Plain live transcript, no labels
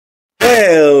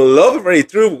Hello, very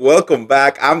true. Welcome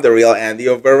back. I'm the real Andy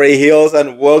of Beverly Hills,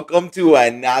 and welcome to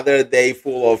another day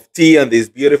full of tea on this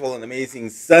beautiful and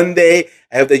amazing Sunday.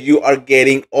 I hope that you are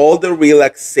getting all the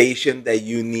relaxation that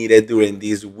you needed during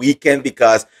this weekend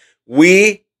because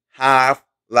we have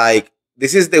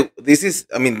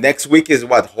next week is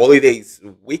what holidays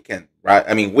weekend,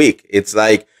 right? Week. It's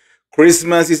like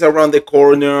Christmas is around the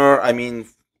corner.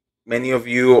 Many of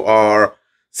you are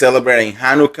celebrating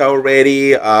Hanukkah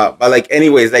already. But like,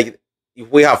 anyways, like if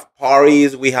we have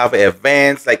parties, we have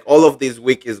events, like all of this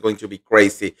week is going to be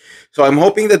crazy. So I'm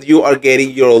hoping that you are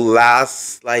getting your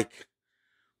last like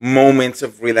moments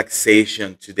of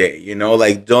relaxation today.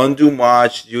 Like don't do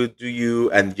much, you do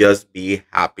you, and just be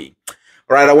happy.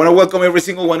 All right, I want to welcome every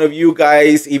single one of you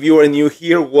guys. If you are new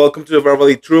here, welcome to the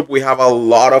Beverly Troop. We have a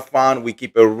lot of fun. We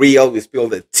keep it real. We spill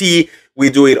the tea. We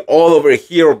do it all over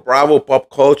here. Bravo, pop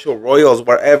culture, royals,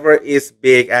 wherever is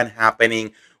big and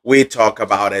happening, we talk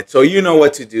about it. So you know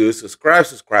what to do. Subscribe,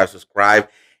 subscribe, subscribe,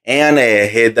 and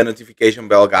hit the notification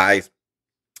bell, guys.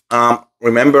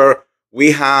 Remember,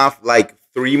 we have like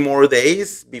 3 more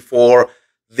days before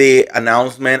the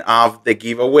announcement of the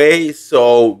giveaway.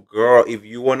 So, girl, if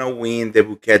you want to win the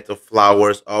bouquet of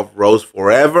flowers of Rose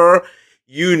Forever,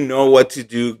 you know what to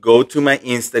do. Go to my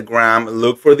Instagram,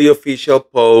 look for the official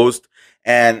post,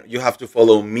 and you have to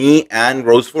follow me and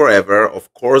Rose Forever.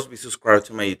 Of course, be subscribed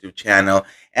to my YouTube channel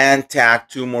and tag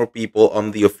 2 more people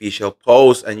on the official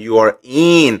post, and you are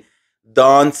in.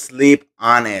 Don't sleep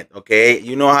on it, okay?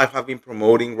 You know, I have been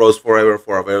promoting Rose Forever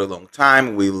for a very long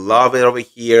time. We love it over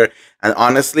here. And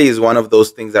honestly, it's one of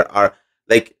those things that are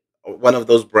like one of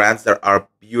those brands that are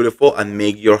beautiful and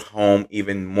make your home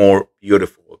even more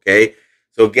beautiful, okay?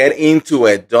 So get into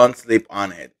it. Don't sleep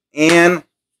on it. And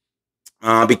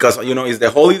because it's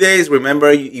the holidays. Remember,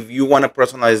 if you want a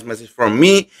personalized message from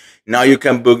me, now you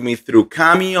can book me through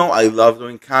Cameo. I love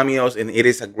doing cameos, and it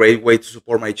is a great way to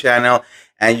support my channel,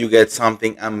 and you get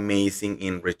something amazing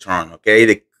in return.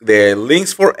 Okay, the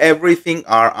links for everything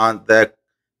are on the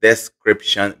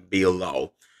description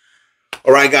below.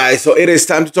 All right, guys, so it is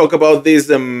time to talk about this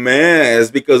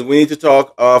mess because we need to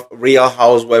talk of Real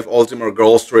Housewife Ultimate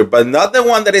Girls Trip, but not the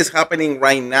one that is happening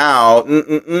right now.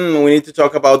 We need to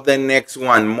talk about the next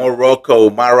one, Morocco,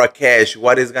 Marrakesh.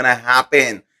 What is going to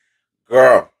happen?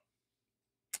 Girl,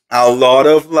 a lot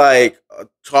of like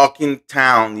talking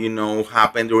town,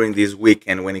 happened during this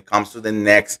weekend when it comes to the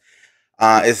next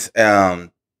the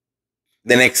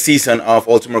next season of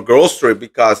Ultimate Girls Trip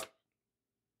because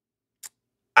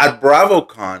at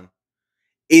BravoCon,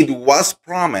 it was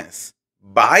promised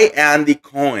by Andy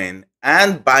Cohen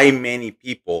and by many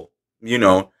people,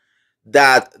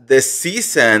 that the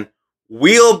season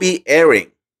will be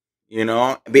airing.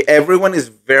 Everyone is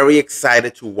very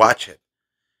excited to watch it.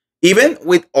 Even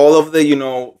with all of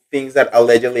the, things that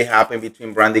allegedly happened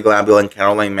between Brandi Glanville and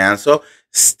Caroline Manso,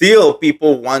 still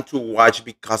people want to watch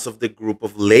because of the group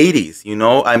of ladies.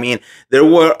 There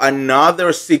were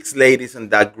another 6 ladies in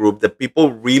that group that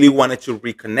people really wanted to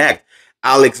reconnect.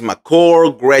 Alex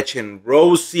McCord, Gretchen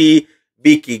Rosie,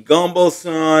 Vicky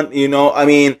Gumbelson,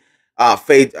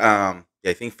 Faith, I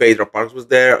think Phaedra Parks was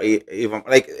there. Even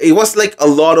like it was like a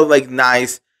lot of like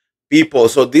nice people.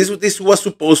 So this was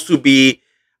supposed to be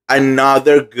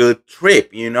another good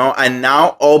trip, and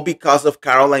now all because of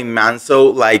Caroline Manso,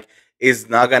 like, is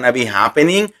not gonna be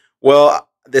happening. Well,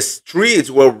 the streets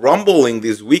were rumbling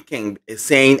this weekend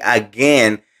saying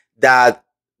again that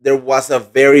there was a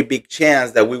very big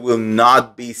chance that we will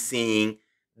not be seeing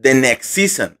the next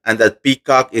season and that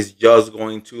Peacock is just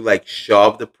going to like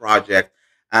shove the project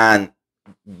and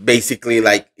basically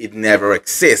like it never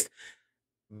exists.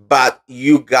 But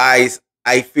you guys,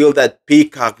 I feel that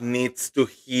Peacock needs to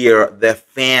hear the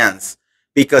fans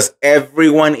because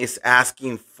everyone is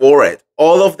asking for it.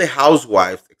 All of the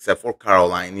housewives, except for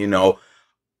Caroline,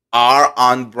 are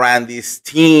on Brandi's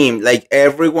team. Like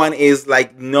everyone is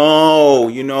like,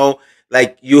 no,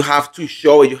 like you have to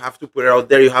show it, you have to put it out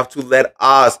there, you have to let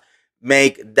us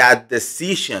make that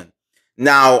decision.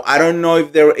 Now, I don't know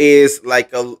if there is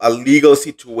like a legal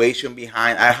situation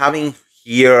behind. I haven't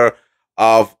heard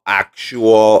of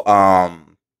actual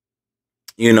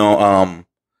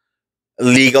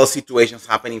legal situations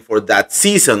happening for that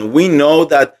season. We know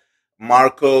that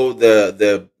Marco,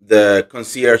 the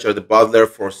concierge or the butler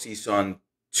for season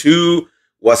 2,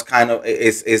 was kind of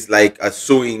is like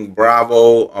suing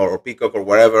Bravo or Peacock or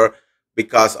whatever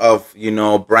because of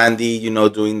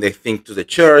Brandi doing the thing to the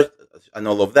church and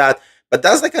all of that. But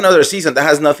that's like another season that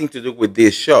has nothing to do with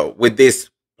this show, with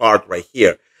this part right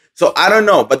here. So I don't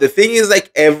know, but the thing is,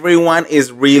 like, everyone is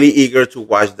really eager to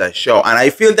watch that show, and I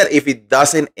feel that if it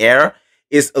doesn't air,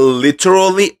 is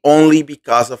literally only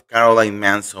because of Caroline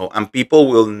Manso, and people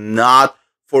will not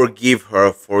forgive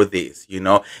her for this.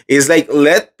 It's like,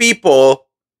 let people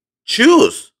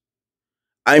choose.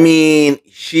 I mean,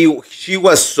 she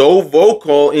was so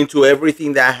vocal into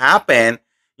everything that happened,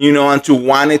 and to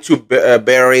wanted to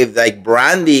bury like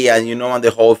Brandi, and and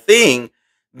the whole thing.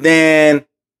 Then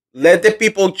let the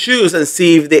people choose and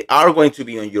see if they are going to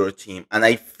be on your team. And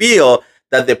I feel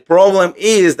that the problem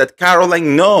is that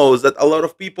Caroline knows that a lot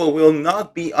of people will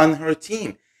not be on her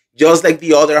team. Just like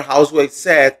the other housewife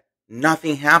said,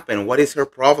 nothing happened. What is her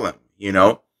problem?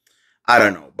 I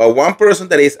don't know. But one person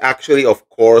that is actually, of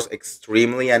course,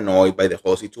 extremely annoyed by the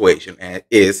whole situation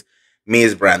is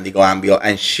Miss Brandi Glanville,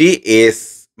 and she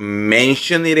is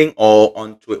mentioning it all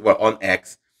on Twitter, well, on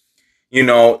X.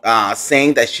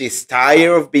 Saying that she's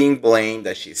tired of being blamed,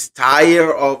 that she's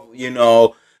tired of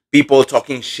people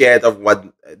talking shit of what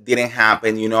didn't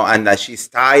happen, and that she's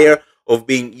tired of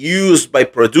being used by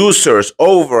producers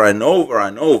over and over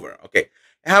and over. Okay,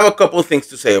 I have a couple things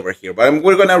to say over here, but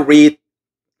we're gonna read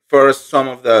first some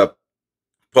of the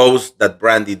posts that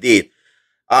Brandi did.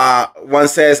 One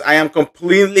says, I am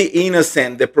completely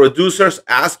innocent. The producers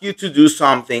ask you to do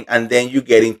something and then you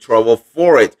get in trouble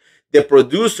for it. The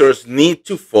producers need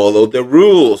to follow the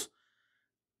rules.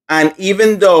 And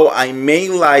even though I may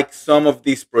like some of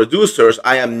these producers,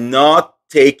 I am not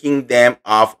taking them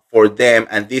off for them.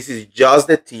 And this is just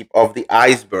the tip of the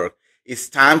iceberg. It's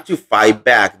time to fight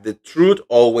back. The truth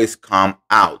always comes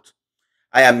out.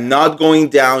 I am not going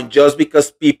down just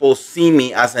because people see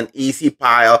me as an easy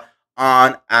pile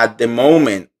on at the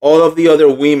moment. All of the other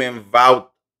women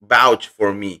vouch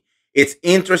for me. It's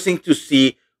interesting to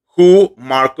see who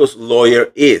Marco's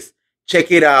lawyer is.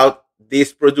 Check it out.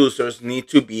 These producers need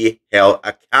to be held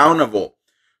accountable.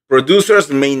 Producers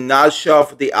may not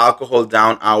shove the alcohol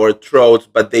down our throats,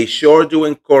 but they sure do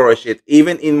encourage it,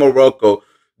 even in Morocco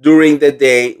during the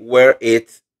day where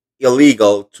it's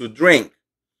illegal to drink.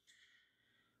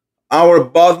 Our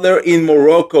butler in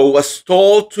Morocco was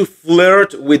told to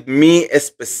flirt with me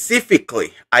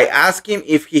specifically. I asked him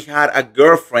if he had a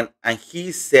girlfriend and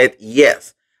he said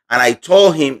yes. And I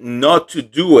told him not to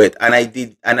do it, and I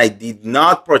did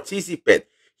not participate.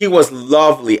 He was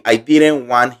lovely. I didn't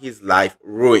want his life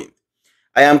ruined.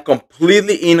 I am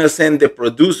completely innocent. The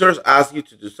producers ask you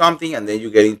to do something and then you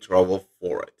get in trouble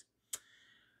for it.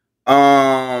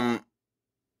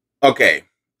 Okay.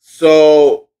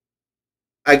 So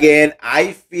again,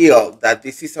 I feel that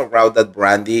this is a route that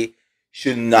Brandi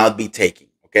should not be taking.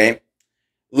 Okay,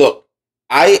 look,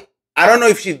 I don't know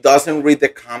if she doesn't read the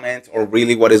comments or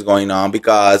really what is going on,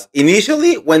 because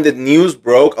initially when the news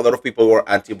broke, a lot of people were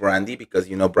anti Brandi because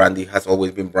Brandi has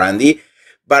always been Brandi,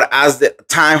 but as the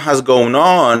time has gone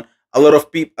on, a lot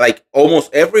of people, like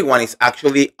almost everyone, is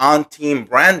actually on Team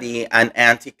Brandi and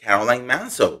anti Caroline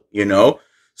Manso.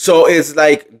 So it's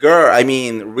like, girl, I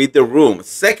mean, read the room.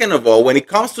 Second of all, when it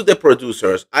comes to the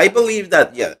producers, I believe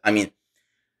that, yeah, I mean,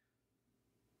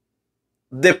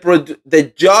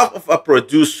 the job of a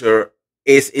producer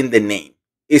is in the name,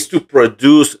 is to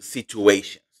produce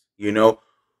situations.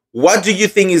 What do you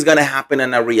think is going to happen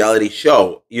in a reality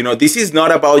show? This is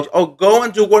not about, oh, go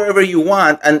and do whatever you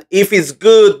want, and if it's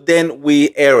good, then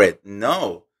we air it.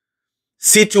 No.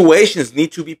 Situations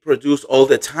need to be produced all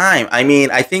the time. I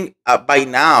mean, I think by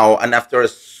now, and after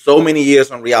so many years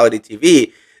on reality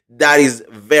TV, that is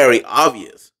very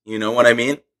obvious. You know what I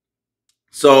mean?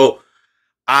 So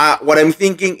what I'm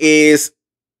thinking is,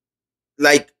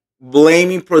 like,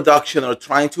 blaming production or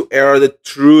trying to air the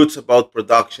truths about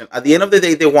production. At the end of the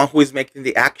day, the one who is making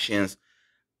the actions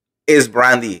is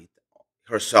Brandi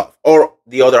herself, or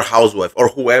the other housewife, or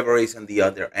whoever is on the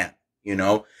other end.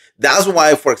 That's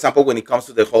why, for example, when it comes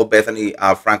to the whole Bethany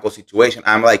Franco situation,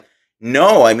 I'm like,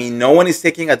 no, I mean, no one is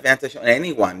taking advantage of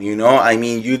anyone. I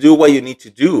mean, you do what you need to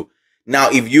do.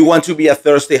 Now, if you want to be a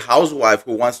thirsty housewife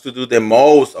who wants to do the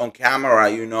most on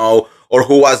camera, or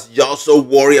who was just so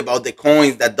worried about the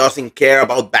coins that doesn't care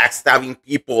about backstabbing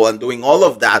people and doing all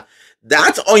of that,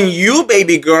 that's on you,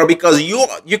 baby girl, because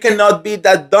you cannot be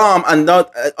that dumb and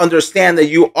not understand that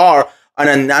you are on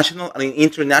a national and an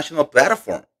international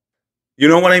platform. You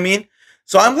know what I mean?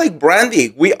 So I'm like,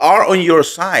 Brandi, we are on your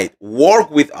side. Work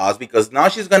with us, because now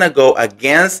she's going to go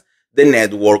against the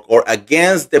network or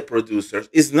against the producers.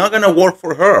 It's not going to work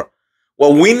for her.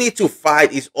 What we need to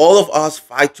fight is all of us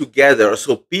fight together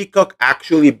so Peacock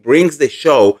actually brings the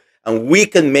show and we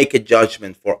can make a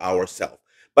judgment for ourselves.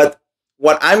 But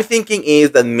what I'm thinking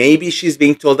is that maybe she's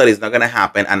being told that it's not going to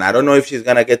happen, and I don't know if she's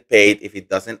going to get paid if it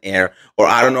doesn't air, or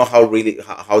I don't know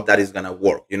how that is going to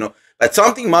work, But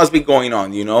something must be going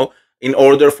on, in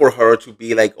order for her to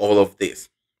be like all of this.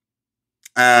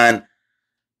 And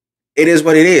it is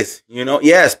what it is. You know,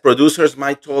 yes, producers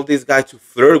might told this guy to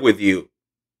flirt with you.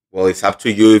 Well, it's up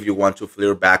to you if you want to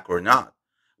flirt back or not.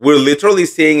 We're literally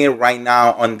seeing it right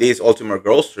now on this Ultimate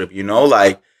Girls Trip, you know,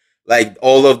 like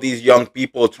all of these young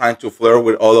people trying to flirt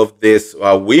with all of these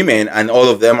women, and all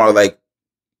of them are like,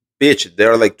 bitch,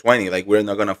 they're like 20, like we're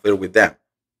not gonna flirt with them.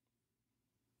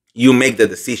 You make the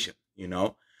decision, you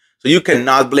know. So you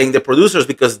cannot blame the producers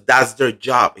because that's their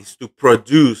job, is to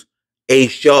produce a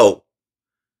show.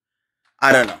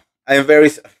 I don't know. I'm very,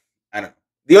 I don't know.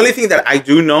 The only thing that I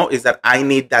do know is that I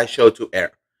need that show to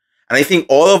air. And I think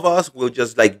all of us will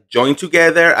just like join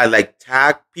together and like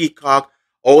tag Peacock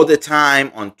all the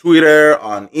time on Twitter,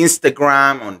 on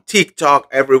Instagram, on TikTok,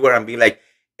 everywhere, and be like,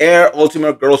 air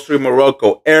Ultimate Girls Trip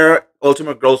Morocco, air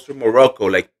Ultimate Girls Trip Morocco,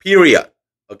 like period.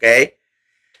 Okay?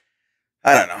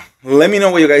 I don't know. Let me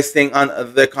know what you guys think on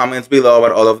the comments below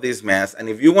about all of this mess. And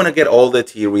if you want to get all the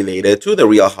tea related to the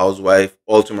Real Housewife,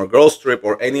 Ultimate Girls Trip,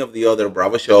 or any of the other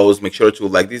Bravo shows, make sure to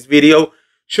like this video,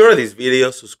 share this video,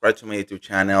 subscribe to my YouTube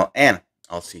channel, and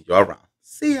I'll see you around.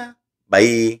 See ya.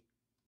 Bye.